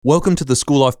Welcome to the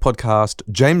School Life Podcast.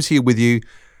 James here with you.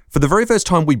 For the very first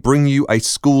time, we bring you a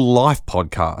School Life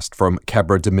podcast from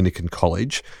Cabra Dominican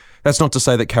College. That's not to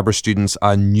say that Cabra students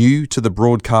are new to the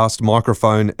broadcast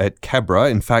microphone at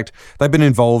Cabra. In fact, they've been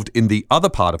involved in the other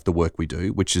part of the work we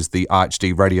do, which is the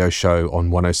RHD radio show on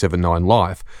 107.9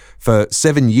 Live, for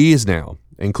 7 years now,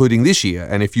 including this year.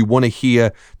 And if you want to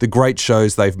hear the great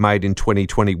shows they've made in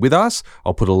 2020 with us,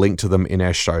 I'll put a link to them in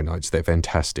our show notes. They're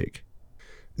fantastic.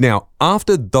 Now,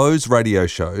 after those radio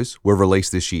shows were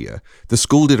released this year, the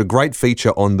school did a great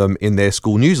feature on them in their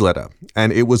school newsletter.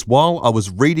 And it was while I was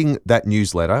reading that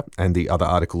newsletter, and the other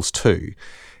articles too,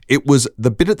 it was the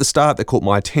bit at the start that caught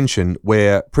my attention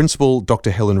where Principal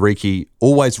Dr. Helen Reiki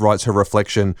always writes her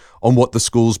reflection on what the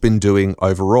school's been doing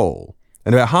overall.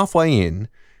 And about halfway in,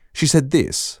 she said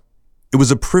this: "It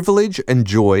was a privilege and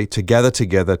joy to gather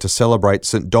together to celebrate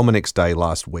St. Dominic's Day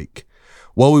last week.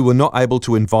 While we were not able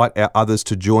to invite our others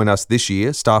to join us this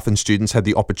year, staff and students had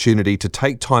the opportunity to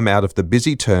take time out of the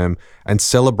busy term and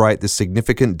celebrate this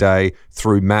significant day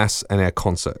through Mass and our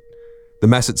concert. The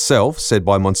Mass itself, said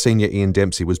by Monsignor Ian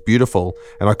Dempsey, was beautiful,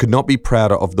 and I could not be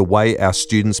prouder of the way our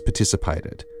students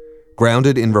participated.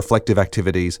 Grounded in reflective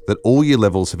activities that all year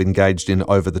levels have engaged in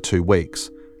over the 2 weeks,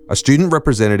 a student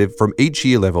representative from each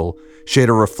year level shared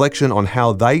a reflection on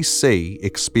how they see,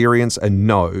 experience, and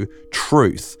know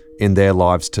truth in their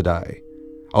lives today.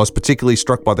 I was particularly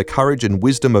struck by the courage and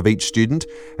wisdom of each student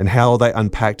and how they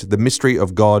unpacked the mystery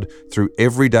of God through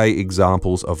everyday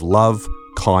examples of love,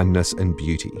 kindness, and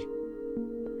beauty."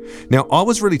 Now, I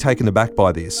was really taken aback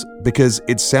by this because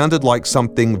it sounded like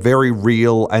something very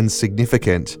real and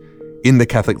significant in the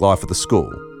Catholic life of the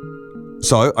school.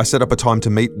 So I set up a time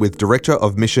to meet with Director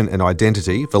of Mission and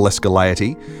Identity, Valeska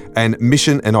Laity, and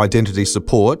Mission and Identity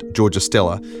Support, Georgia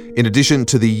Stella, in addition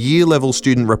to the year-level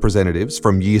student representatives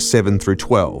from Year 7 through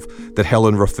 12 that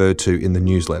Helen referred to in the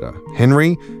newsletter: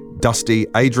 Henry, Dusty,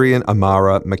 Adrian,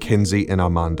 Amara, Mackenzie, and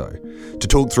Armando, to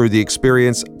talk through the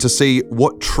experience to see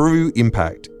what true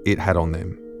impact it had on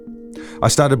them. I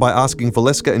started by asking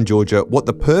Valeska and Georgia what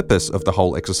the purpose of the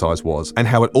whole exercise was and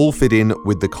how it all fit in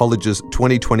with the college's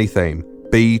 2020 theme,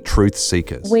 Be Truth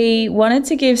Seekers. We wanted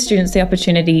to give students the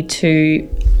opportunity to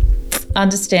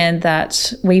understand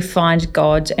that we find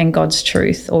God and God's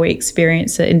truth, or we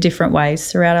experience it in different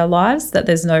ways throughout our lives, that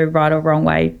there's no right or wrong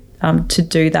way to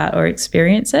do that or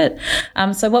experience it.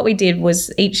 So what we did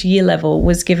was each year level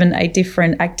was given a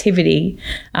different activity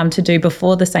to do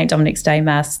before the St. Dominic's Day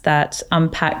Mass that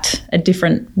unpacked a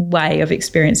different way of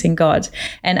experiencing God.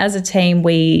 And as a team,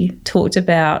 we talked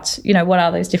about, what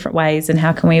are those different ways and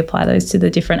how can we apply those to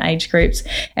the different age groups.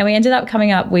 And we ended up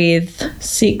coming up with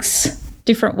 6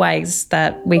 different ways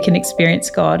that we can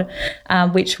experience God,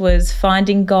 which was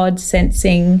finding God,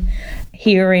 sensing,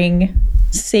 hearing,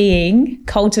 seeing,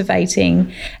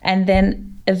 cultivating, and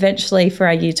then eventually for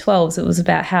our Year 12s, it was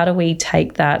about how do we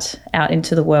take that out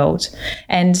into the world.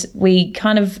 And we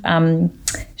kind of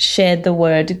shared the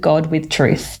word God with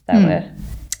truth. They were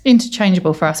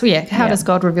interchangeable for us. Well, how does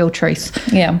God reveal truth?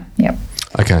 Yeah.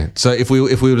 Okay, so if we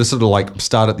were to sort of like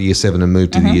start at the Year 7 and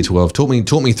move to the Year 12, talk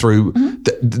me through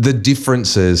the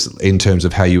differences in terms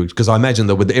of how you, because I imagine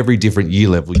that with every different year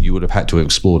level you would have had to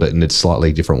explore it in a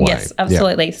slightly different way. Yes,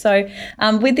 absolutely. Yeah. So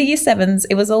with the Year 7s,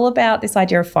 it was all about this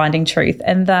idea of finding truth,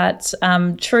 and that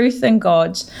truth and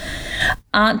God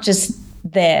aren't just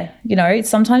there.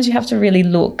 Sometimes you have to really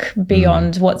look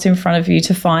beyond what's in front of you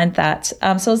to find that.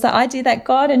 So it's the idea that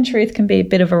God and truth can be a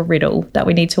bit of a riddle that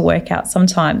we need to work out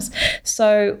sometimes.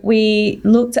 So we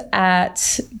looked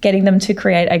at getting them to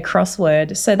create a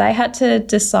crossword. So they had to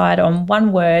decide on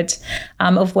one word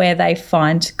of where they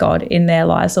find God in their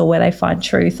lives, or where they find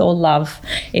truth or love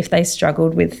if they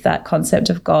struggled with that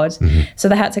concept of God. So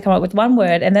they had to come up with one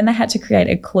word, and then they had to create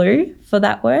a clue for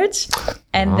that word.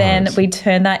 And then we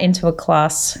turned that into a class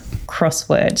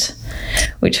crossword,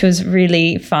 which was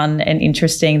really fun and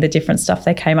interesting, the different stuff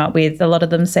they came up with. A lot of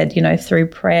them said, through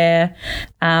prayer,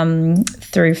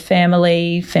 through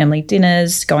family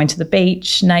dinners, going to the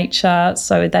beach, nature.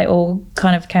 So they all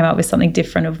kind of came up with something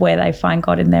different of where they find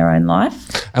God in their own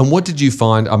life. And what did you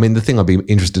find? I mean, the thing I'd be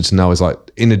interested to know is, like,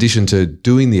 in addition to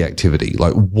doing the activity,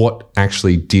 like what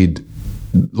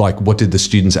did the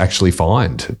students actually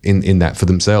find in that for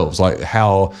themselves? Like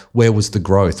where was the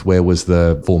growth? Where was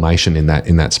the formation in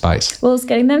that space? Well, it's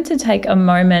getting them to take a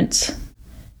moment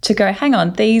to go, hang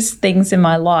on, these things in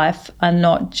my life are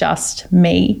not just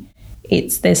me.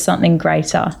 there's something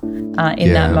greater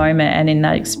in that moment and in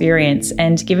that experience,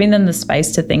 and giving them the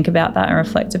space to think about that and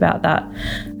reflect about that,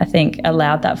 I think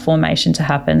allowed that formation to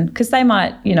happen. Because they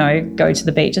might, go to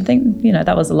the beach and think,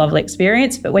 that was a lovely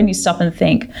experience, but when you stop and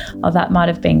think, oh, that might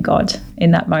have been God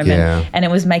in that moment, and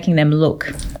it was making them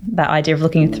look, that idea of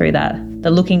looking through the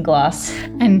looking glass.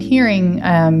 And hearing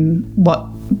what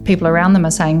people around them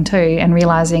are saying too, and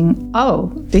realising,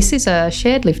 oh, this is a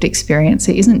shared lived experience.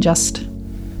 It isn't just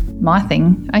my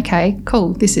thing. Okay,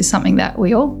 cool. This is something that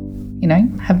we all,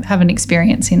 have an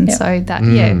experience in. Yep. So that,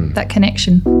 that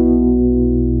connection.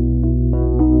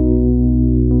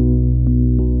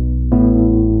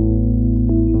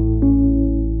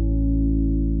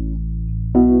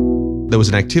 There was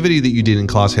an activity that you did in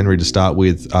class, Henry, to start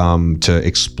with, to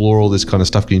explore all this kind of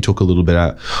stuff. Can you talk a little bit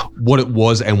about what it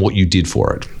was and what you did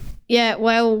for it? Yeah,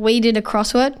 well, we did a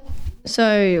crossword.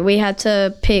 So we had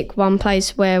to pick one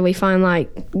place where we find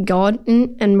God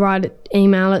in, and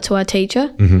email it to our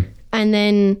teacher. Mm-hmm. And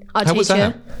then our teacher. How was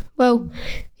that? Well,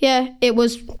 yeah, it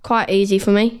was quite easy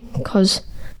for me because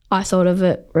I thought of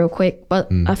it real quick, but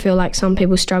I feel like some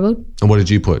people struggled. And what did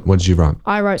you put? What did you write?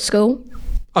 I wrote school.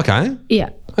 Okay. Yeah.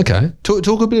 Okay.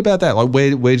 Talk a bit about that.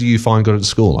 Where do you find God at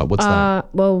school? What's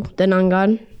that? Well, the Nun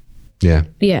Garden. Yeah.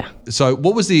 Yeah. So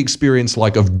what was the experience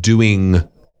like of doing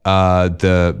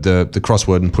the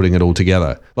crossword and putting it all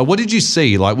together? What did you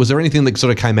see? Was there anything that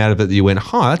sort of came out of it that you went,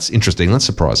 that's interesting, that's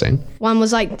surprising? One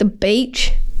was the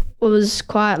beach. It was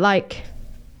quite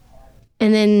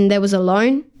and then there was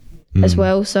alone as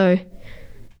well. So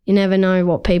you never know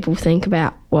what people think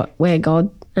about where God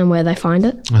and where they find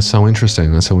it. That's so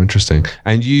interesting.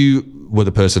 And you were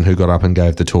the person who got up and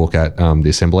gave the talk at the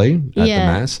assembly, at the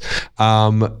Mass.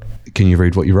 Can you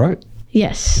read what you wrote?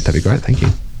 Yes. That'd be great. Thank you.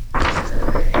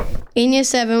 In Year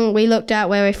 7, we looked at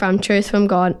where we found truth from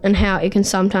God and how it can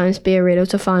sometimes be a riddle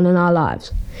to find in our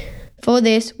lives. For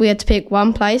this, we had to pick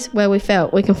one place where we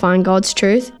felt we can find God's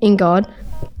truth in God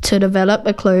to develop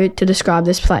a clue to describe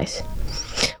this place.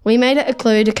 We made it a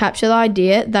clue to capture the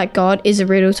idea that God is a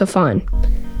riddle to find.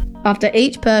 After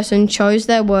each person chose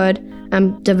their word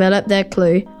and developed their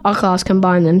clue, our class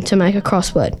combined them to make a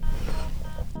crossword.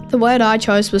 The word I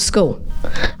chose was school.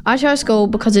 I chose school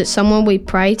because it's someone we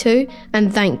pray to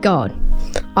and thank God.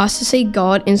 I used to see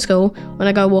God in school when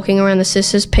I go walking around the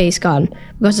Sisters' Peace Garden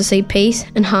because I see peace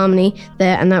and harmony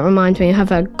there, and that reminds me of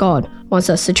how God wants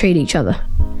us to treat each other.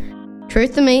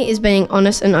 Truth to me is being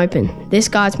honest and open. This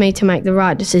guides me to make the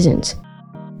right decisions.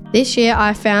 This year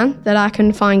I found that I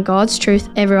can find God's truth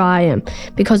everywhere I am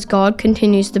because God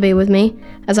continues to be with me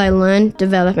as I learn,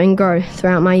 develop and grow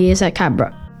throughout my years at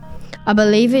Cabra. I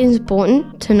believe it is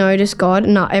important to notice God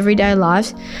in our everyday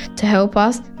lives to help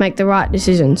us make the right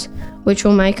decisions, which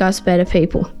will make us better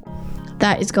people.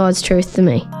 That is God's truth to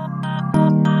me.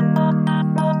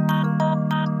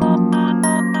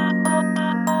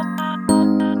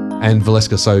 And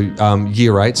Valeska, so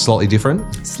year 8, slightly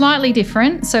different? Slightly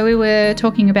different. So we were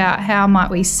talking about how might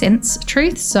we sense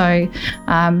truth. So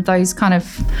those kind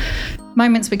of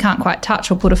moments we can't quite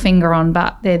touch or put a finger on,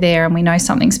 but they're there and we know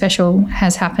something special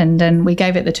has happened, and we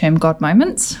gave it the term God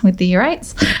moments with the year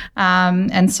 8s.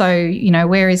 And so,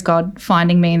 where is God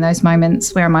finding me in those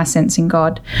moments? Where am I sensing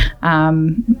God?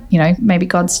 Maybe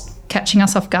God's catching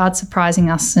us off guard, surprising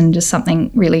us, and just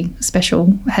something really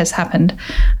special has happened.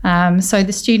 So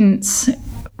the students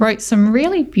wrote some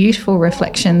really beautiful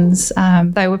reflections.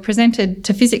 They were presented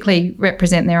to physically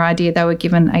represent their idea. They were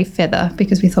given a feather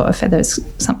because we thought a feather is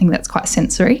something that's quite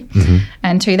sensory. Mm-hmm.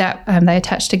 And to that, they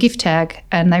attached a gift tag,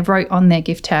 and they wrote on their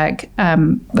gift tag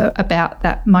about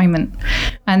that moment.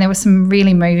 And there were some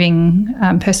really moving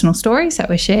personal stories that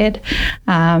were shared.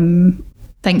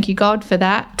 Thank you, God, for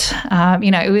that.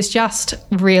 It was just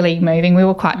really moving. We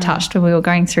were quite touched when we were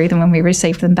going through them when we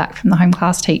received them back from the home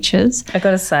class teachers. I've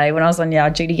got to say, when I was on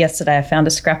yard duty yesterday, I found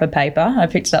a scrap of paper. I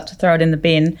picked it up to throw it in the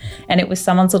bin, and it was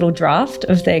someone's little draft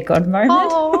of their God moment.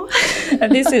 Oh.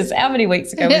 And this is, how many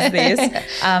weeks ago was this?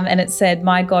 And it said,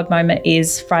 my God moment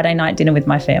is Friday night dinner with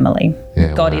my family.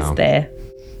 Yeah, God is there.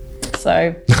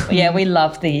 So, we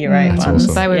loved the year 8 ones.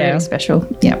 Awesome. They were really special.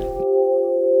 Yeah.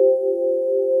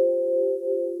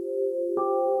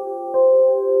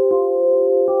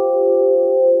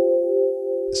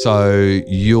 So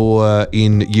you're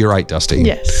in year 8, Dusty?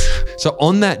 Yes. So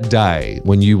on that day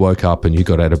when you woke up and you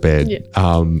got out of bed,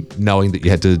 knowing that you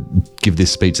had to give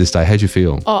this speech this day, how'd you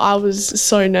feel? Oh, I was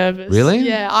so nervous. Really?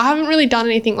 Yeah, I haven't really done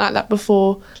anything like that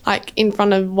before, like in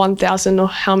front of 1,000 or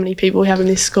how many people we have in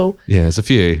this school. Yeah, there's a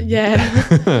few. Yeah.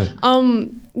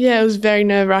 It was very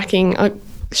nerve-wracking.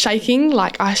 Shaking,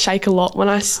 I shake a lot when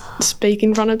I speak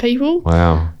in front of people.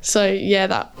 Wow. So,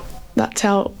 that's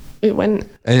how it went.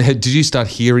 And did you start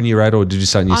here in year 8 or did you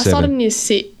start in year 7? I started in year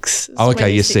 6. Oh,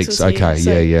 okay, year 6. was here. Okay,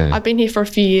 So yeah. I've been here for a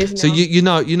few years now. So you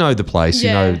know the place, you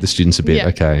Yeah. know the students a bit. Yeah.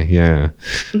 Okay, yeah.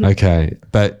 Okay.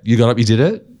 But you got up, you did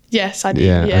it? Yes, I did.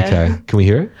 Yeah, Yeah. okay. Can we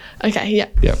hear it? Okay, yeah.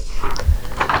 Yeah.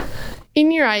 In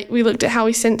year 8, we looked at how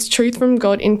we sense truth from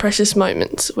God in precious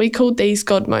moments. We called these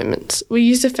God moments. We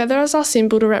used a feather as our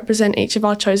symbol to represent each of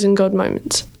our chosen God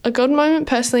moments. A God moment,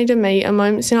 personally to me, are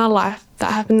moments in our life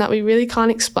that happen that we really can't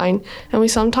explain, and we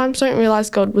sometimes don't realise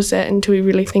God was there until we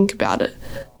really think about it.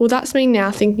 Well, that's me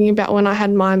now thinking about when I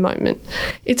had my moment.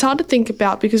 It's hard to think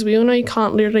about because we all know you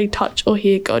can't literally touch or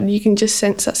hear God. You can just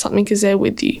sense that something is there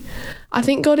with you. I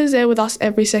think God is there with us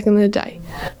every second of the day.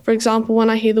 For example, when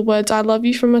I hear the words, "I love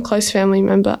you" from a close family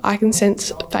member, I can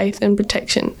sense faith and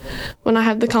protection. When I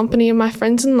have the company of my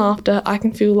friends and laughter, I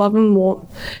can feel love and warmth.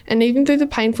 And even through the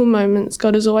painful moments,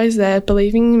 God is always there,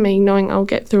 believing in me, knowing I'll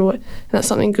get through it, and that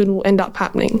something good will end up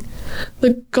happening.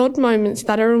 The God moments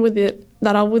that are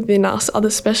within us are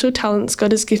the special talents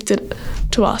God has gifted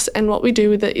to us, and what we do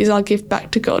with it is our gift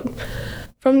back to God.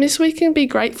 From this, we can be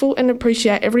grateful and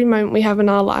appreciate every moment we have in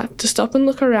our life, to stop and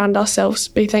look around ourselves,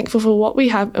 be thankful for what we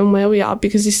have and where we are,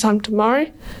 because this time tomorrow,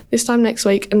 this time next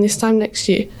week, and this time next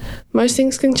year, most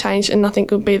things can change and nothing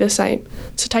will be the same.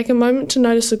 So take a moment to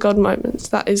notice the God moments.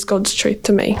 That is God's truth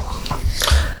to me.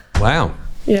 Wow.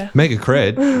 Yeah. Mega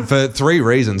cred for 3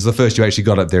 reasons. The first, you actually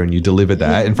got up there and you delivered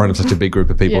that in front of such a big group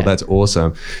of people. Yeah. That's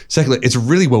awesome. Secondly, it's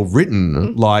really well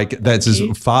written. Like that's as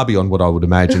far beyond what I would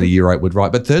imagine a year 8 would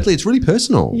write. But thirdly, it's really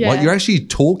personal. Yeah. Like you're actually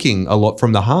talking a lot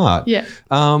from the heart. Yeah.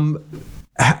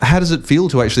 How does it feel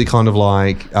to actually kind of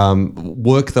like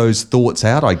work those thoughts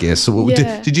out, I guess? So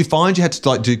Yeah. did you find you had to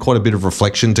like do quite a bit of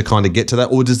reflection to kind of get to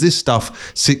that? Or does this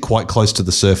stuff sit quite close to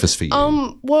the surface for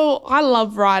you? Well, I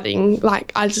love writing.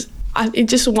 Like it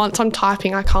just once I'm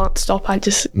typing, I can't stop. I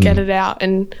just get it out,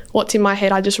 and what's in my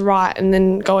head, I just write and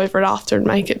then go over it after and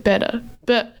make it better.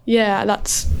 But yeah,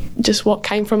 that's just what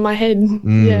came from my head.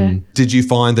 Yeah. Did you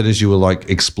find that as you were like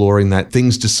exploring that,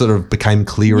 things just sort of became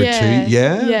clearer Yeah. too?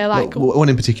 Yeah. Yeah, like- what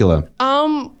in particular?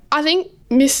 I think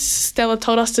Miss Stella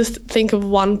told us to think of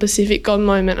one specific God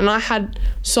moment, and I had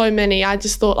so many. I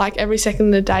just thought like every second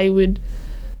of the day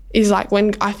is like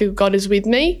when I feel God is with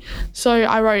me. So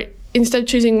I wrote, instead of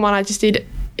choosing one, I just did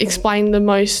explain the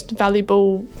most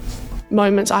valuable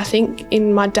moments I think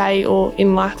in my day or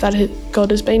in life that God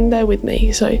has been there with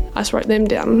me. So I just wrote them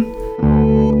down.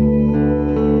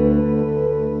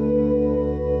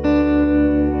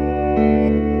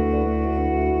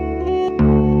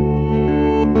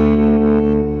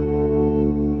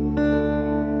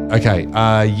 Okay,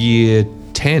 year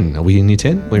 10. Are we in year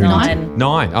 10? We're in year 9.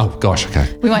 9. Oh, gosh,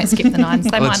 okay. We won't skip the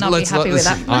 9s. They might not be happy with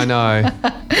that. I know.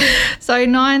 So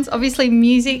 9s, obviously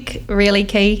music, really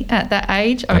key at that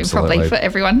age. I mean, Absolutely. probably for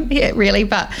everyone, yeah, really.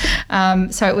 But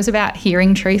so it was about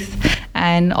hearing truth.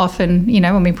 And often, you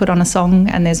know, when we put on a song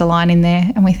and there's a line in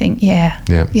there and we think, yeah,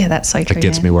 that's so true. That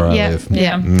gets man. me where I Yeah, live.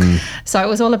 Yeah. So it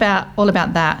was all about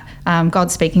that,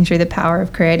 God speaking through the power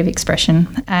of creative expression.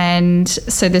 And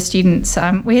so the students,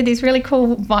 we had these really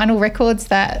cool vinyl records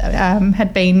that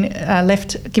had been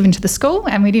given to the school,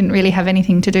 and we didn't really have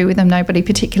anything to do with them. Nobody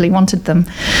particularly wanted them.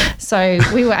 So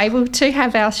we were able to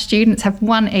have our students have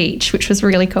one each, which was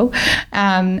really cool.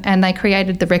 And they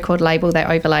created the record label. They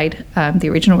overlaid the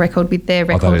original record with their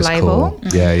record label.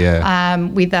 Cool. Yeah.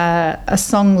 With a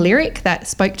song lyric that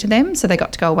spoke to them. So they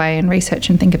got to go away and research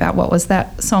and think about what was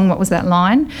that song, what was that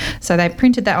line. So they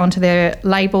printed that onto their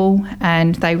label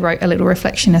and they wrote a little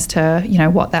reflection as to, you know,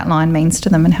 what that line means to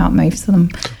them and how it moves to them.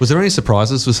 Was there any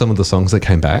surprises with some of the songs that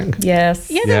came back? Yes.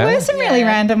 Yeah, there Yeah. were some really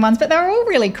random ones, but they were all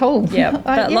really cool. Yeah,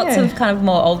 but lots of kind of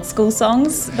more old school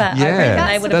songs that I Yeah, reckon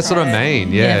they would have that's what I heard,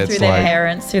 mean. Yeah, it's through their like-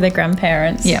 parents, through their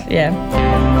grandparents. Yeah. Yeah.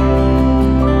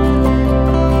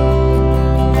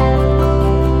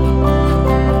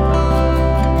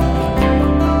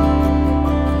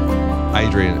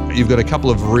 Adrian, you've got a couple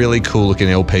of really cool looking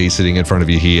LPs sitting in front of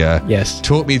you here. Yes.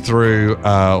 Talk me through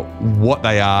what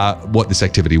they are, what this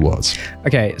activity was.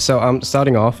 Okay, so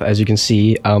starting off, as you can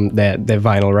see, they're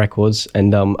vinyl records,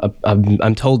 and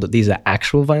I'm told that these are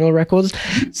actual vinyl records.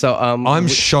 So I'm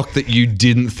shocked that you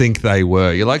didn't think they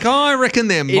were. You're like, oh, I reckon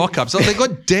they're mock-ups. Oh, they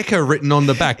got Decca written on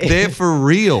the back. They're for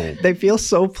real. they feel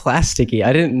so plasticky.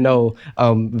 I didn't know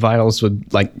vinyls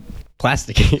would like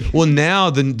plasticky. Well, now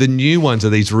the new ones are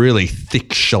these really thick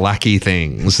shellacky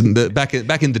things. And back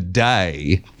in the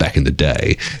day,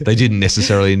 they didn't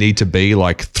necessarily need to be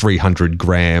like 300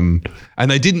 gram, and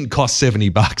they didn't cost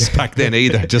 $70 back then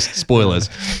either. Just spoilers.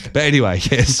 But anyway,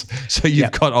 yes. So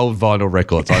you've got old vinyl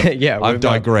records. I've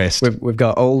digressed. We've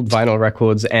got old vinyl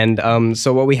records, and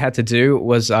so what we had to do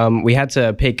was we had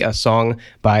to pick a song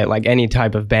by like any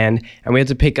type of band, and we had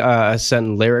to pick a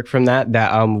certain lyric from that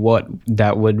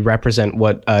would represent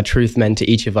what truth meant to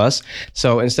each of us.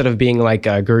 So instead of being like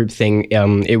a group thing,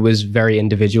 it was very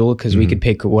individual because we could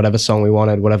pick whatever song we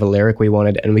wanted, whatever lyric we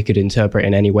wanted, and we could interpret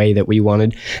in any way that we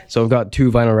wanted. So I've got 2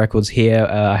 vinyl records here.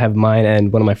 I have mine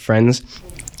and one of my friends.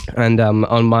 And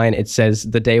on mine, it says,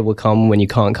 "The day will come when you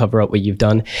can't cover up what you've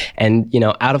done." And,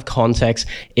 out of context,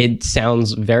 it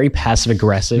sounds very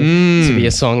passive-aggressive to be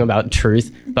a song about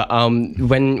truth. But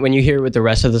when you hear it with the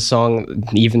rest of the song,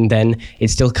 even then, it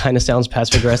still kind of sounds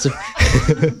passive-aggressive.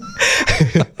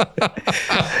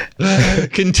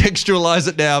 Contextualize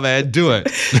it now, man. Do it.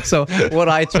 So what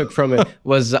I took from it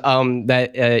was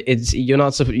that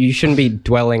you shouldn't be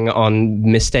dwelling on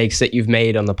mistakes that you've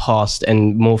made on the past,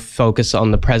 and more focus on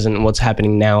the present and what's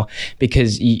happening now,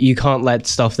 because you can't let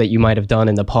stuff that you might have done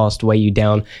in the past weigh you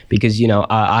down, because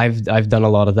I've done a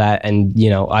lot of that, and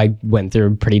I went through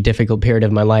a pretty difficult period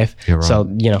of my life. Right. So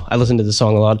I listened to the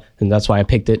song a lot, and that's why I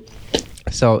picked it.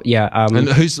 So yeah. And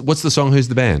what's the song? Who's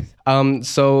the band?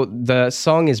 So the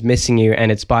song is "Missing You,"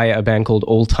 and it's by a band called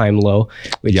All Time Low.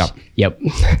 Yep.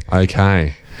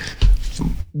 Okay.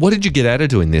 What did you get out of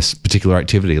doing this particular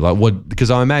activity? Like what?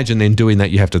 Because I imagine then doing that,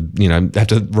 you have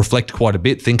to reflect quite a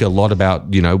bit, think a lot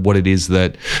about what it is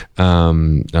that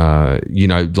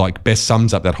like best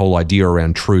sums up that whole idea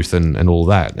around truth and all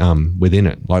that within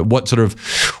it. Like what sort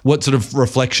of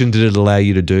reflection did it allow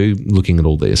you to do looking at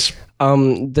all this?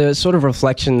 The sort of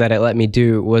reflection that it let me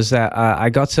do was that I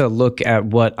got to look at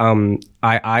what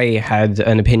I had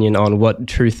an opinion on what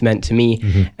truth meant to me.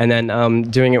 And then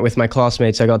doing it with my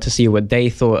classmates, I got to see what they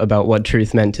thought about what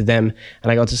truth meant to them.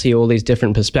 And I got to see all these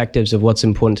different perspectives of what's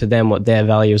important to them, what their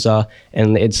values are.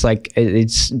 And it's like,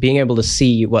 it's being able to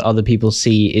see what other people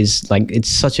see is like, it's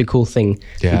such a cool thing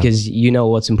because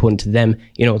what's important to them,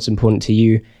 what's important to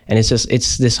you. And it's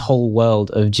this whole world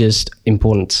of just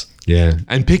importance. Yeah.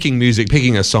 And picking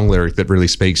a song lyric that really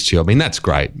speaks to you, I mean, that's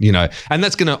great, and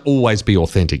that's going to always be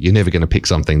authentic. You're never going to pick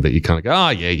something that you kind of go, oh,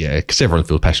 yeah, because everyone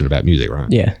feels passionate about music, right?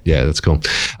 Yeah. Yeah, that's cool.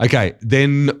 Okay.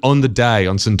 Then on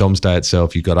St. Dom's Day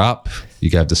itself, you got up, you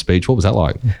gave the speech. What was that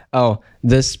like? Oh,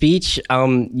 the speech,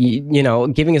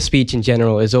 giving a speech in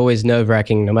general is always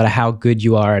nerve-wracking, no matter how good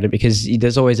you are at it, because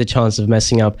there's always a chance of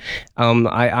messing up. I'm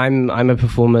a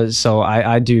performer, so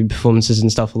I do performances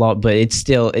and stuff a lot, but it's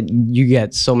still, you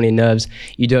get so many nerves.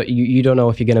 You don't know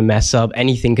if you're going to mess up.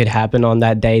 Anything could happen on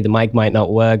that day. The mic might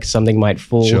not work. Something might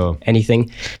fall. Sure. Anything.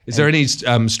 Is there any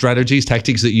strategies,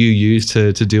 tactics that you use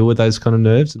to deal with those kind of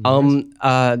nerves?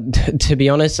 To be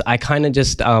honest, I kind of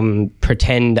just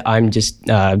pretend I'm just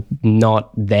not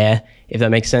there, if that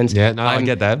makes sense. Yeah, no, I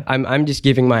get that. I'm just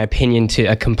giving my opinion to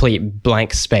a complete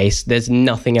blank space. There's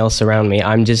nothing else around me.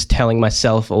 I'm just telling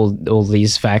myself all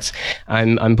these facts.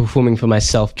 I'm performing for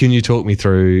myself. Can you talk me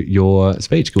through your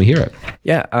speech? Can we hear it?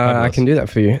 Yeah, I can do that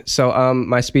for you. So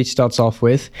my speech starts off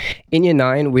with, in year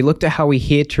 9, we looked at how we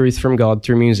hear truth from God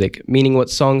through music, meaning what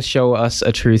songs show us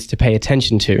a truth to pay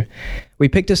attention to. We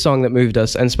picked a song that moved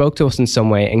us and spoke to us in some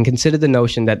way and considered the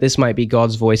notion that this might be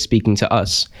God's voice speaking to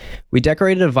us. We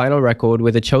decorated a vinyl record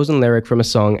with a chosen lyric from a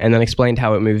song and then explained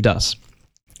how it moved us.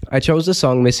 I chose the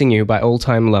song Missing You by All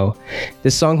Time Low.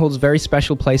 This song holds a very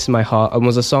special place in my heart and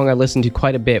was a song I listened to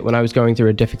quite a bit when I was going through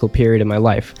a difficult period in my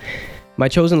life. My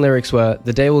chosen lyrics were,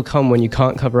 "The day will come when you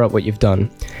can't cover up what you've done."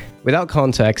 Without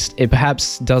context, it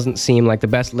perhaps doesn't seem like the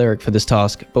best lyric for this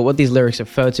task, but what these lyrics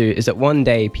refer to is that one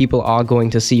day people are going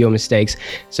to see your mistakes,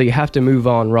 so you have to move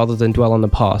on rather than dwell on the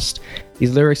past.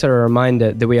 These lyrics are a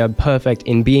reminder that we are perfect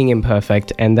in being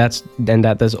imperfect, and that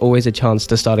there's always a chance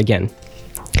to start again.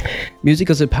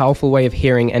 Music is a powerful way of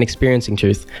hearing and experiencing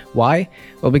truth. Why?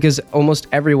 Well, because almost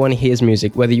everyone hears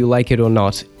music, whether you like it or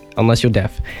not, unless you're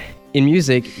deaf. In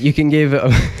music, you can give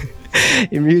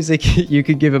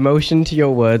emotion to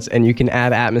your words, and you can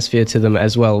add atmosphere to them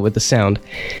as well with the sound.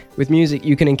 With music,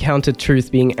 you can encounter truth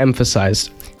being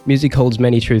emphasized. Music holds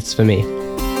many truths for me.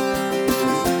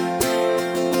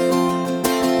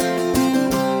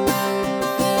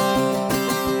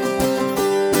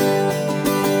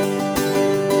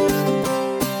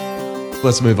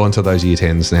 Let's move on to those year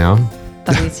 10s now.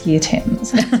 Those year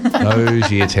 10s.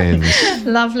 Those year 10s.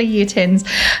 Lovely year 10s.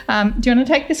 Do you want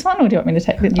to take this one or do you want me to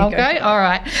take it? I'll go. All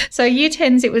right. So year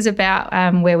 10s, it was about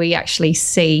where we actually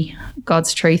see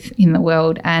God's truth in the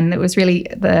world, and it was really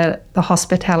the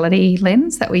hospitality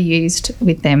lens that we used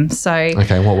with them. So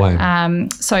Okay, in what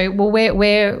way?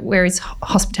 where is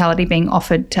hospitality being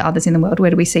offered to others in the world? Where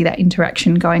do we see that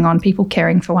interaction going on? People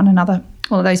caring for one another.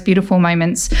 All of those beautiful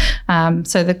moments.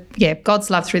 God's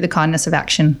love through the kindness of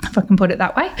action, if I can put it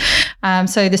that way.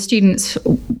 So the students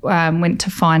went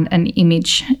to find an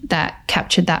image that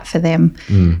captured that for them,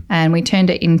 and we turned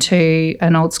it into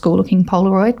an old school looking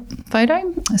Polaroid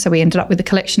photo. So we ended up with a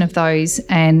collection of those,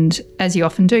 and as you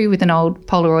often do with an old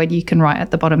Polaroid, you can write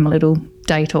at the bottom a little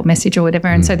date or message or whatever,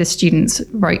 and so the students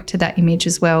wrote to that image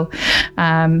as well,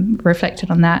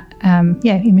 reflected on that,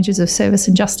 images of service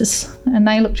and justice, and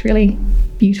they looked really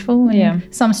beautiful. And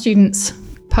some students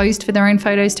posed for their own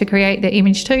photos to create the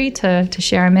image too, to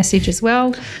share a message as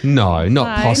well. No,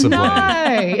 not possibly.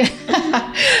 No.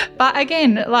 But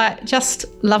again, like just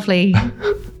lovely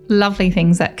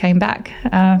things that came back.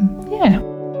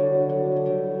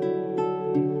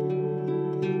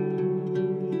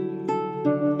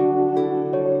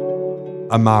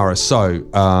 Amara, so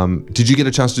did you get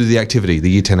a chance to do the activity, the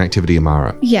year 10 activity,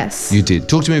 Amara? Yes. You did.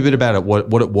 Talk to me a bit about it,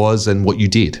 what it was and what you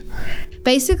did.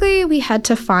 Basically, we had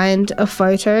to find a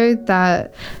photo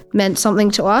that meant something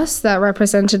to us, that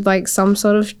represented like some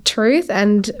sort of truth,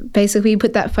 and basically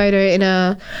put that photo in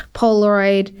a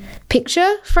Polaroid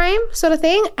picture frame sort of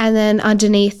thing, and then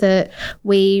underneath it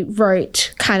we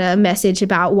wrote kind of a message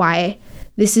about why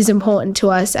this is important to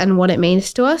us and what it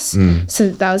means to us. So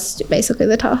that was basically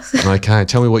the task. Okay,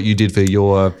 tell me what you did for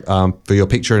your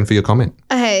picture and for your comment.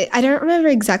 Okay, I don't remember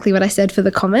exactly what I said for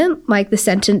the comment, like the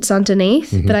sentence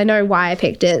underneath, but I know why I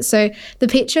picked it. So the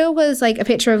picture was like a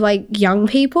picture of like young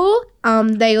people.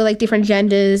 They were like different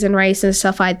genders and race and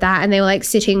stuff like that, and they were like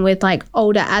sitting with like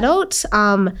older adults,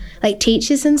 like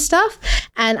teachers and stuff.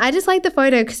 And I just liked the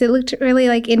photo because it looked really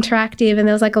like interactive, and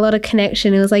there was like a lot of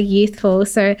connection. It was like youthful,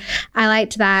 so I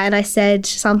liked that. And I said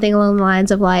something along the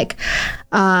lines of like,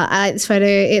 I like this photo,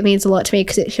 it means a lot to me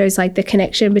because it shows like the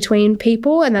connection between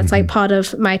people, and that's like part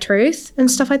of my truth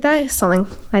and stuff like that. Something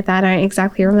like that. I don't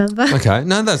exactly remember. Okay,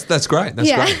 no, that's great.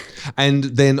 That's great. And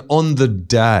then on the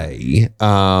day,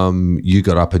 you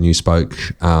got up and you spoke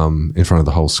in front of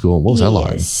the whole school. What was that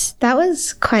like? Yes, that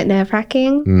was quite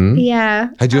nerve-wracking. Yeah.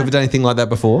 Had you ever done anything like that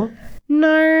before?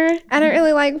 No, I don't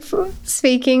really like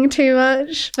speaking too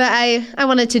much, but I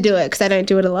wanted to do it because I don't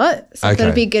do it a lot. So I thought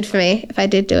it'd be good for me if I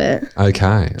did do it.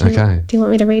 Okay. Do you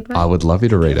want me to read mine? I would love you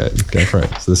to read it. Go for it.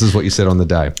 So this is what you said on the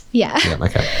day. Yeah.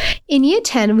 Okay. In year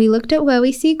 10, we looked at where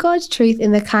we see God's truth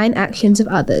in the kind actions of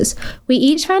others. We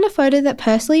each found a photo that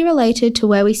personally related to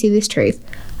where we see this truth.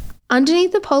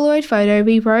 Underneath the Polaroid photo,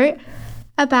 we wrote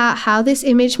about how this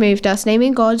image moved us,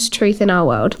 naming God's truth in our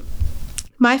world.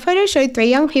 My photo showed 3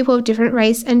 young people of different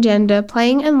race and gender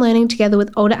playing and learning together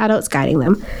with older adults guiding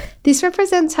them. This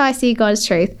represents how I see God's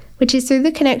truth, which is through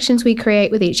the connections we create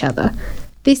with each other.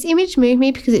 This image moved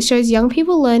me because it shows young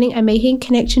people learning and making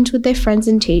connections with their friends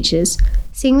and teachers.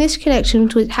 Seeing this connection,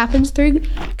 which happens through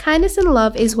kindness and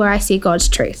love, is where I see God's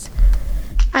truth.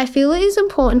 I feel it is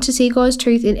important to see God's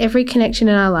truth in every connection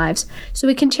in our lives, so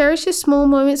we can cherish the small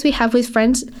moments we have with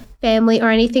friends, family, or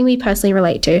anything we personally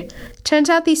relate to. Turns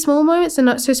out these small moments are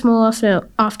not so small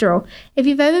after all. If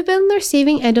you've ever been on the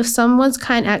receiving end of someone's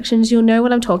kind actions, you'll know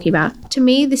what I'm talking about. To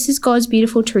me, this is God's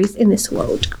beautiful truth in this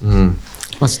world.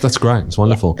 That's great. It's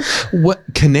wonderful. What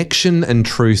connection and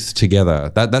truth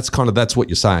together? That's what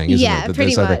you're saying, isn't it? Yeah,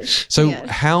 pretty much. So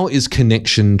how is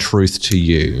connection truth to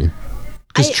you?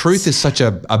 Because truth is such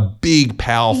a big,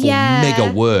 powerful,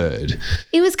 mega word.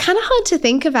 It was kind of hard to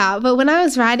think about, but when I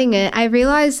was writing it, I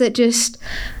realized that just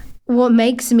what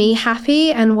makes me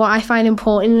happy and what I find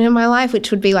important in my life,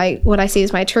 which would be like what I see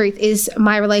as my truth, is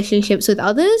my relationships with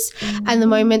others and the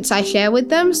moments I share with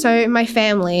them. So my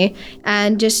family,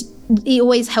 and just it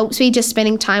always helps me just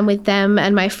spending time with them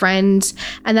and my friends,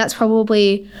 and that's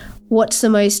probably what's the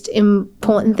most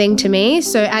important thing to me.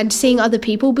 So, and seeing other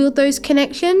people build those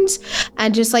connections,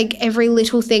 and just like every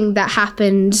little thing that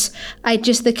happens,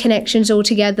 the connections all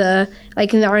together,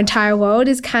 like in our entire world,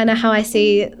 is kind of how I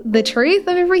see the truth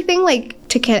of everything, like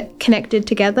to get connected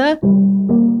together.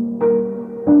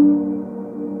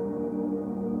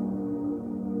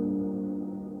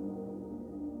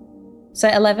 So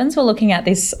 11s were looking at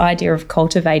this idea of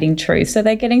cultivating truth. So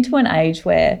they're getting to an age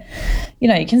where,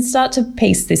 you can start to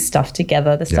piece this stuff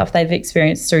together, the stuff they've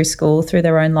experienced through school, through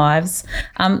their own lives.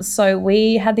 So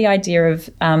we had the idea of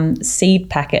seed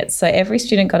packets. So every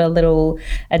student got a little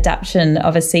adaptation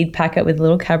of a seed packet with a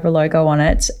little Cabra logo on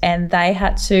it, and they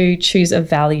had to choose a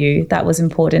value that was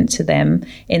important to them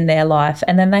in their life.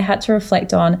 And then they had to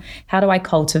reflect on, how do I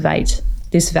cultivate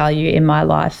this value in my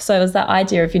life? So it was that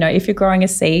idea of, if you're growing a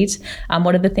seed,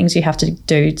 what are the things you have to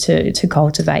do to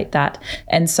cultivate that?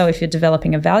 And so if you're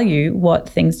developing a value, what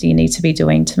things do you need to be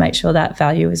doing to make sure that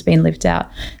value is being lived out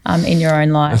in your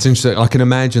own life? That's interesting. I can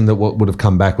imagine that what would have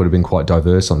come back would have been quite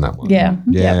diverse on that one. Yeah.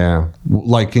 Yeah.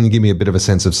 Like, can you give me a bit of a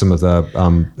sense of some of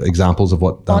the examples of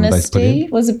what they put Honesty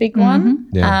in? was a big one.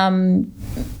 Yeah.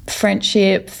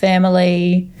 Friendship,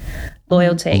 family,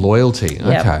 loyalty. Loyalty.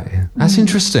 Okay. That's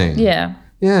interesting. Yeah.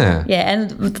 Yeah. Yeah, and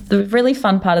the really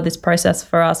fun part of this process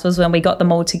for us was when we got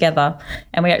them all together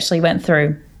and we actually went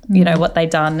through, what they'd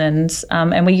done,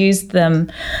 and we used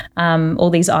them,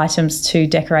 all these items to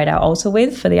decorate our altar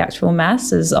with for the actual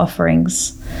Mass as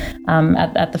offerings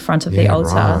at the front of the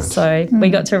altar. Right. So we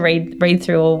got to read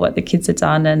through all what the kids had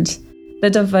done, and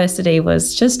the diversity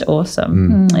was just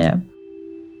awesome. Yeah.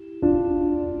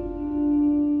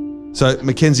 So,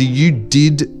 Mackenzie, you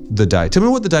did the day. Tell me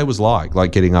what the day was like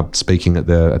getting up speaking at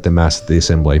the Mass at the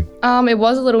assembly. It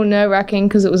was a little nerve-wracking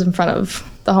because it was in front of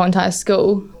the whole entire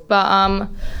school. But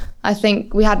I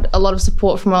think we had a lot of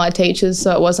support from all our teachers,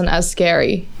 so it wasn't as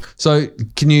scary. So,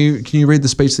 can you read the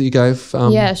speech that you gave?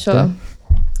 Yeah, sure. there?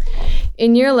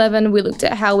 In Year 11, we looked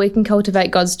at how we can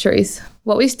cultivate God's truth.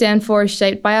 What we stand for is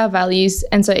shaped by our values,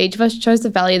 and so each of us chose the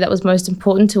value that was most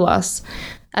important to us,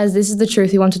 as this is the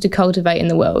truth we wanted to cultivate in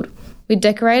the world. We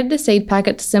decorated a seed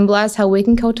packet to symbolise how we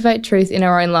can cultivate truth in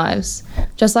our own lives.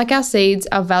 Just like our seeds,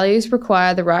 our values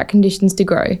require the right conditions to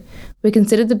grow. We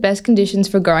considered the best conditions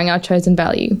for growing our chosen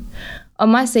value. On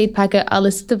my seed packet, I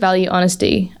listed the value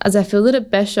honesty, as I feel that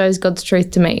it best shows God's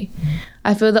truth to me.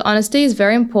 I feel that honesty is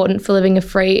very important for living a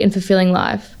free and fulfilling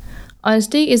life.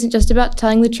 Honesty isn't just about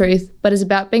telling the truth, but is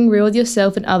about being real with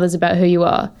yourself and others about who you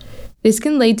are. This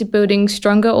can lead to building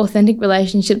stronger, authentic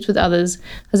relationships with others,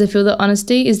 as I feel that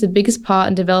honesty is the biggest part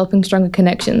in developing stronger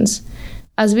connections.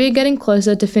 As we are getting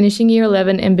closer to finishing Year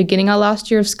 11 and beginning our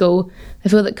last year of school, I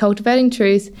feel that cultivating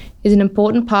truth is an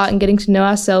important part in getting to know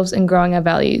ourselves and growing our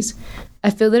values.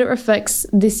 I feel that it reflects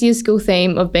this year's school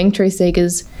theme of being truth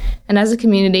seekers, and as a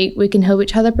community, we can help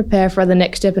each other prepare for the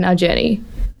next step in our journey.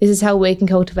 This is how we can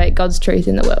cultivate God's truth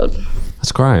in the world.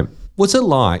 That's great. What's it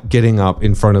like getting up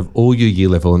in front of all your year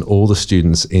level and all the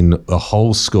students in the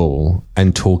whole school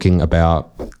and talking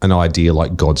about an idea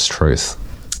like God's truth?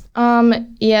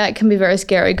 Yeah, it can be very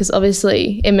scary because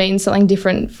obviously it means something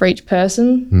different for each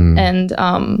person,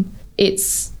 and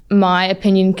it's my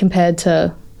opinion compared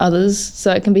to others.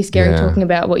 So it can be scary talking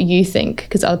about what you think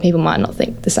because other people might not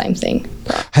think the same thing.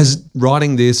 Has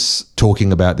writing this,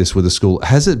 talking about this with the school,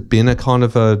 has it been a kind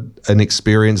of an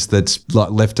experience that's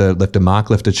like left a mark,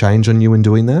 left a change on you in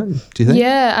doing that? Do you think?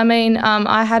 Yeah, I mean,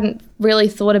 I hadn't really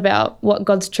thought about what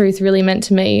God's truth really meant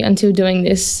to me until doing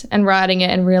this and writing it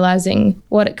and realising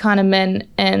what it kind of meant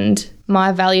and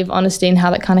my value of honesty and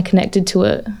how that kind of connected to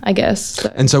it, I guess.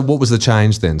 So. And so what was the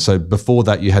change then? So before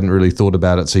that you hadn't really thought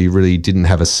about it, so you really didn't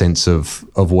have a sense of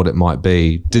what it might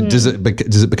be. Does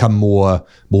it become more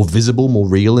visible, more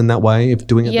real in that way of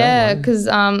doing it that way? Yeah, because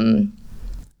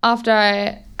after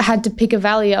I had to pick a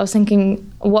value, I was thinking,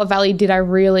 what value did I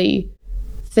really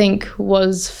think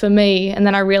was for me? And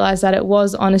then I realised that it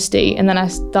was honesty, and then I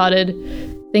started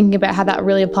thinking about how that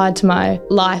really applied to my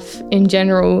life in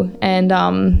general, and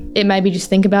it made me just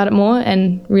think about it more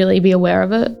and really be aware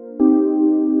of it.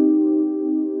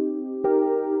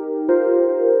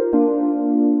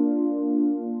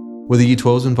 Were the Year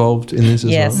 12s involved in this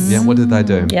as Yes. well? Yeah, what did they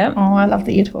do? Yep. Oh, I love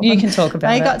the Year 12. You can talk about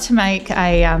They it. got to make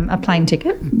a plane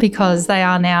ticket because they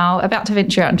are now about to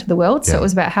venture out into the world. So Yeah. it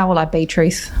was about how will I be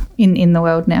truth in the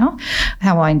world now,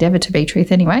 how I endeavour to be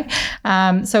truth anyway.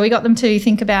 So we got them to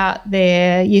think about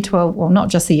their Year 12, well, not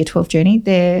just the Year 12 journey,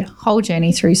 their whole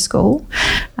journey through school.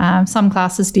 Some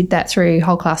classes did that through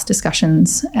whole class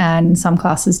discussions, and some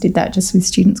classes did that just with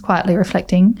students quietly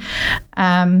reflecting.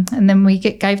 And then we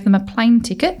gave them a plane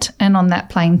ticket, and on that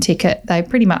plane ticket they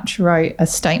pretty much wrote a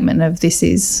statement of this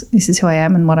is who I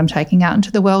am and what I'm taking out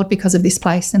into the world because of this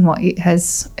place and what it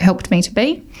has helped me to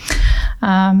be.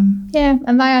 And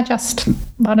they are just,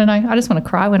 I don't know, I just want to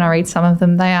cry when I read some of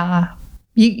them. They are,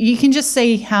 you can just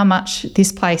see how much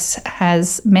this place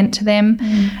has meant to them,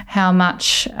 how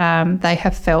much they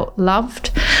have felt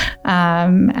loved,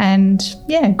 and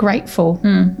grateful.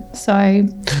 So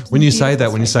When you say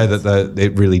that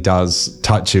it really does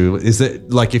touch you, is it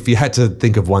like, if you had to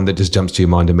think of one that just jumps to your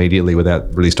mind immediately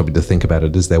without really stopping to think about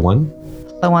it, is there one?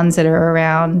 the ones that are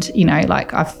around, you know,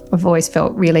 like I've always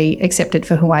felt really accepted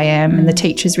for who I am, and the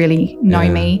teachers really know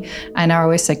me and are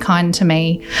always so kind to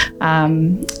me,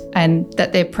 and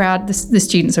that they're proud, the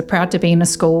students are proud to be in a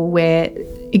school where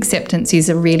acceptance is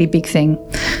a really big thing.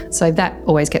 So that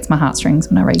always gets my heartstrings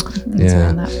when I read things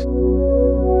around that.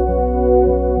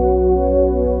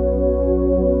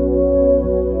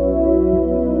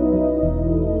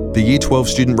 The Year 12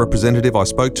 student representative I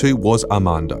spoke to was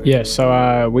Armando. Yeah,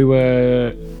 so we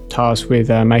were tasked with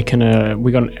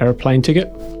we got an aeroplane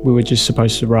ticket. We were just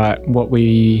supposed to write what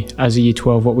we, as a Year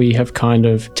 12, what we have kind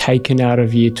of taken out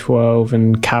of Year 12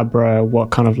 and Cabra, what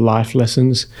kind of life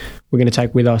lessons we're going to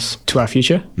take with us to our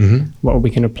future, what we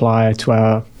can apply to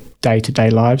our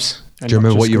day-to-day lives. Do you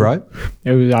remember what you wrote?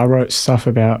 I wrote stuff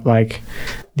about like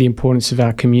the importance of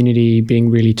our community being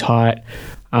really tight,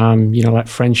 you know, like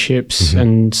friendships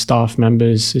and staff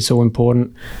members. It's all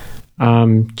important.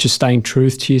 Just staying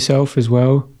truth to yourself as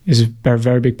well is a very,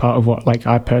 very big part of what like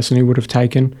I personally would have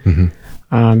taken.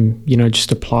 You know,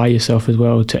 just apply yourself as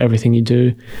well to everything you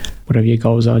do. Whatever your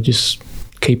goals are, just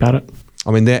keep at it. I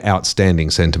mean, they're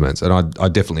outstanding sentiments, and I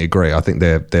definitely agree. I think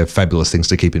they're fabulous things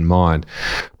to keep in mind.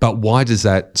 But why does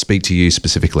that speak to you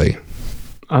specifically?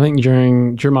 I think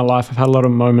during my life, I've had a lot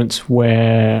of moments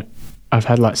where I've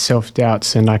had like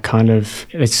self-doubts, and I kind of,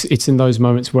 it's in those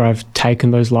moments where I've taken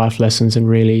those life lessons and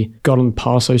really gotten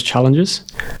past those challenges.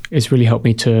 It's really helped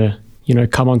me to, you know,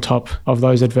 come on top of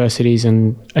those adversities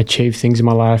and achieve things in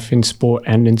my life, in sport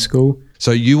and in school. So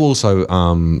you also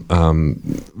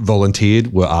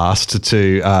volunteered, were asked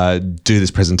to do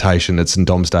this presentation at St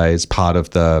Domesday as part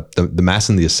of the Mass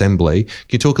and the Assembly. Can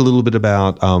you talk a little bit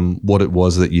about what it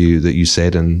was that you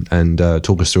said and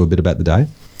talk us through a bit about the day?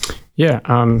 Yeah,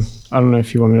 I don't know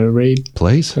if you want me to read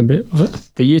Please. a bit of it.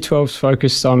 The Year 12's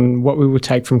focused on what we will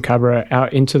take from Cabra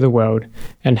out into the world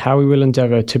and how we will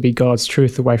endeavour to be God's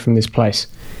truth away from this place.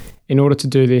 In order to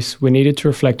do this, we needed to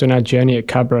reflect on our journey at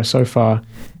Cabra so far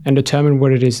and determine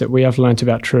what it is that we have learnt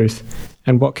about truth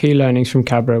and what key learnings from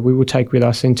Cabra we will take with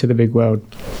us into the big world.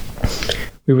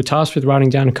 We were tasked with writing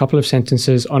down a couple of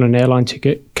sentences on an airline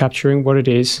ticket, capturing what it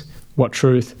is, what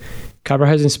truth Cabra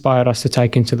has inspired us to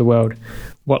take into the world,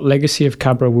 what legacy of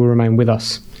Cabra will remain with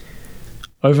us.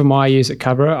 Over my years at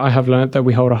Cabra, I have learnt that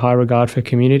we hold a high regard for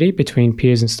community between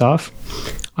peers and staff.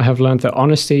 I have learnt that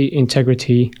honesty,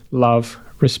 integrity, love,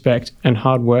 respect and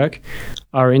hard work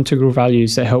are integral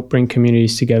values that help bring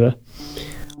communities together.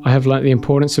 I have learnt the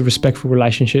importance of respectful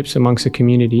relationships amongst a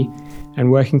community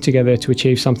and working together to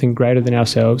achieve something greater than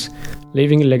ourselves,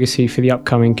 leaving a legacy for the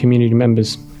upcoming community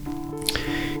members.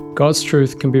 God's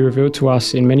truth can be revealed to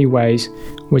us in many ways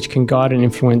which can guide and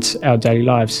influence our daily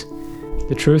lives.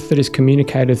 The truth that is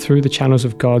communicated through the channels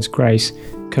of God's grace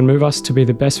can move us to be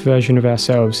the best version of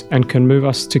ourselves and can move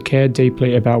us to care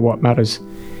deeply about what matters.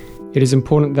 It is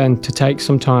important then to take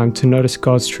some time to notice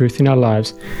God's truth in our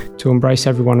lives, to embrace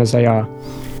everyone as they are,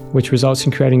 which results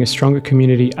in creating a stronger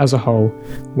community as a whole,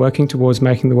 working towards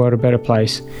making the world a better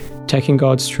place. Taking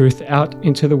God's truth out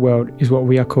into the world is what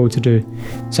we are called to do.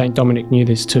 St. Dominic knew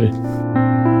this too.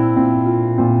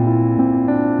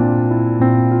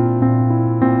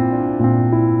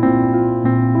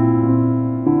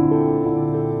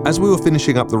 As we were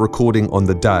finishing up the recording on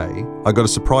the day, I got a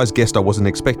surprise guest I wasn't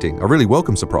expecting, a really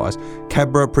welcome surprise.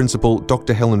 Cabra Principal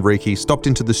Dr. Helen Reiki stopped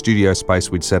into the studio space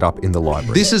we'd set up in the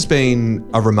library. This has been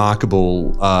a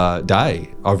remarkable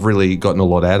day. I've really gotten a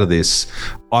lot out of this.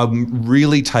 I'm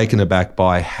really taken aback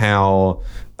by how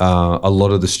a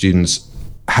lot of the students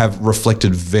have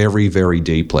reflected very, very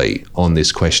deeply on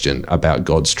this question about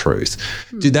God's truth.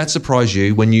 Did that surprise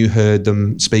you when you heard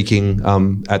them speaking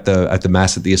at the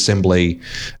Mass, at the Assembly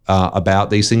about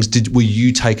these things? Were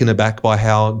you taken aback by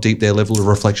how deep their level of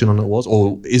reflection on it was,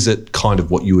 or is it kind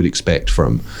of what you would expect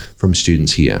from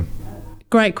students here?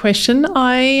 Great question.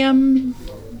 I'd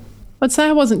say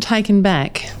I wasn't taken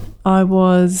back. I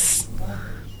was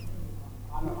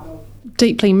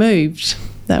deeply moved.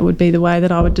 That would be the way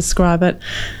that I would describe it.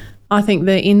 I think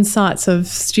the insights of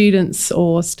students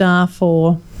or staff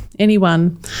or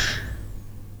anyone,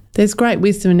 there's great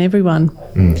wisdom in everyone.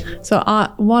 So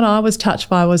what I was touched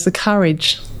by was the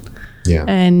courage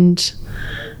and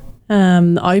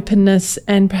openness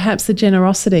and perhaps the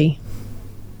generosity.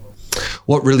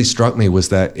 What really struck me was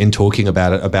that in talking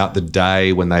about it, about the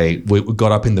day when we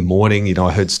got up in the morning, you know,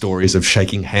 I heard stories of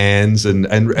shaking hands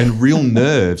and real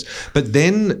nerves. But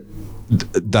then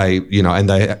they, and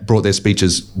they brought their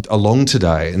speeches along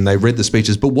today and they read the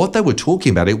speeches. But what they were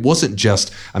talking about, it wasn't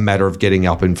just a matter of getting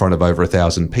up in front of over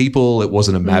 1,000 people. It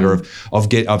wasn't a matter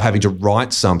of having to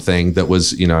write something that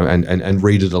was, and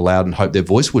read it aloud and hope their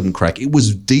voice wouldn't crack. It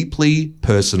was deeply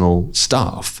personal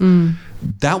stuff.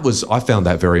 I found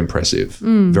that very impressive.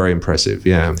 Very impressive,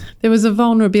 yeah. There was a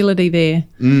vulnerability there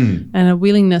and a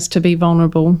willingness to be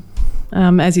vulnerable.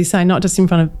 As you say, not just in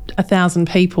front of 1,000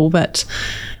 people, but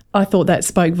I thought that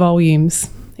spoke volumes.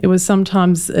 It was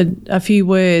sometimes a few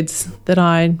words that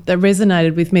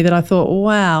resonated with me that I thought,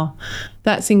 wow,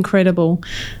 that's incredible,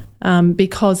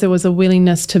 because there was a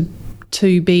willingness to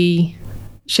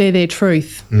share their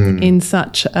truth in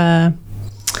such a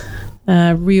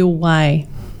real way.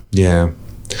 Yeah.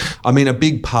 I mean, a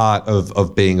big part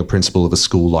of being a principal of a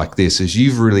school like this is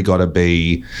you've really got to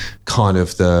be kind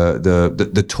of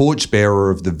the torchbearer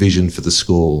of the vision for the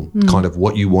school, kind of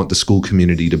what you want the school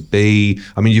community to be.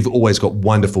 I mean, you've always got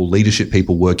wonderful leadership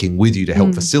people working with you to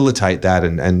help facilitate that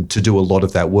and to do a lot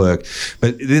of that work.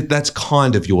 But that's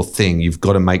kind of your thing. You've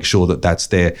got to make sure that that's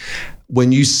there.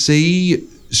 When you see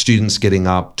students getting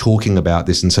up, talking about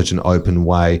this in such an open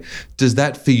way, does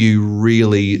that for you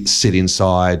really sit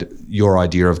inside your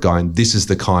idea of going, this is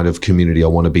the kind of community I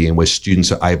want to be in, where students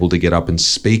are able to get up and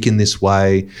speak in this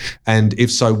way? And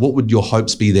if so, what would your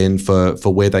hopes be then for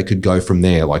where they could go from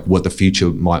there, like what the future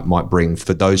might bring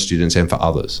for those students and for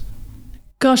others?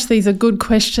 Gosh, these are good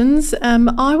questions.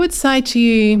 I would say to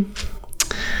you,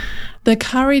 the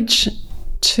courage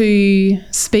to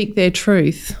speak their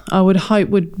truth, I would hope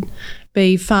would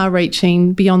be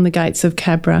far-reaching beyond the gates of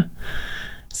Cabra.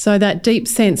 So that deep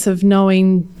sense of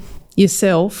knowing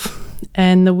yourself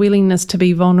and the willingness to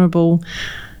be vulnerable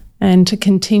and to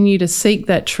continue to seek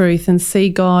that truth and see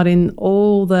God in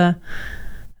all the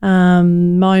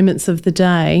moments of the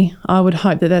day, I would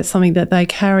hope that that's something that they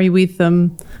carry with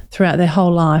them throughout their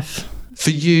whole life. For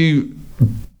you,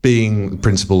 being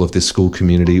principal of this school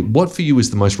community, what for you is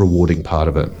the most rewarding part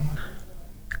of it?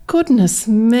 Goodness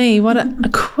me, what a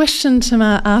question to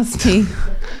ask me.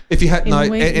 If you had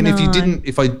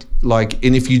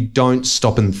if you don't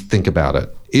stop and think about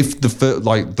it, if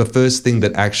the first thing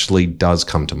that actually does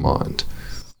come to mind,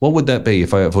 what would that be?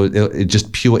 If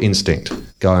just pure instinct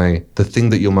going, the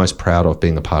thing that you're most proud of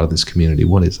being a part of this community,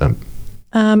 what is that?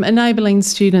 Enabling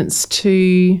students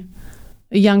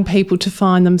young people to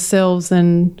find themselves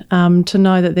and to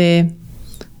know that they're,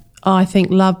 I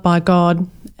think, loved by God,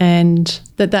 and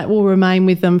that will remain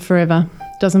with them forever.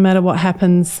 Doesn't matter what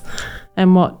happens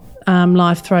and what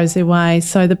life throws their way.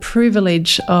 So the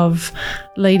privilege of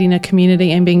leading a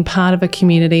community and being part of a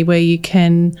community where you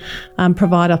can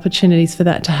provide opportunities for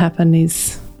that to happen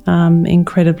is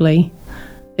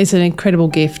it's an incredible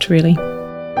gift, really.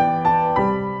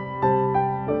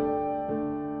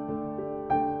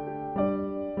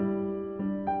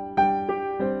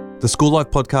 The School Life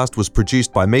podcast was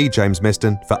produced by me, James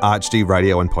Meston, for ArchD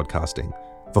Radio and Podcasting.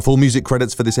 For full music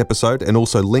credits for this episode and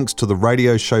also links to the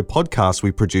radio show podcasts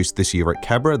we produced this year at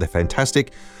Cabra, they're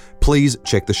fantastic, please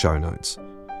check the show notes.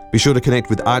 Be sure to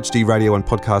connect with ArchD Radio and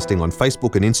Podcasting on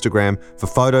Facebook and Instagram for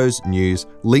photos, news,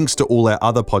 links to all our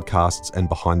other podcasts and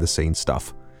behind the scenes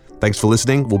stuff. Thanks for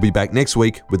listening. We'll be back next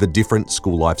week with a different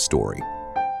school life story.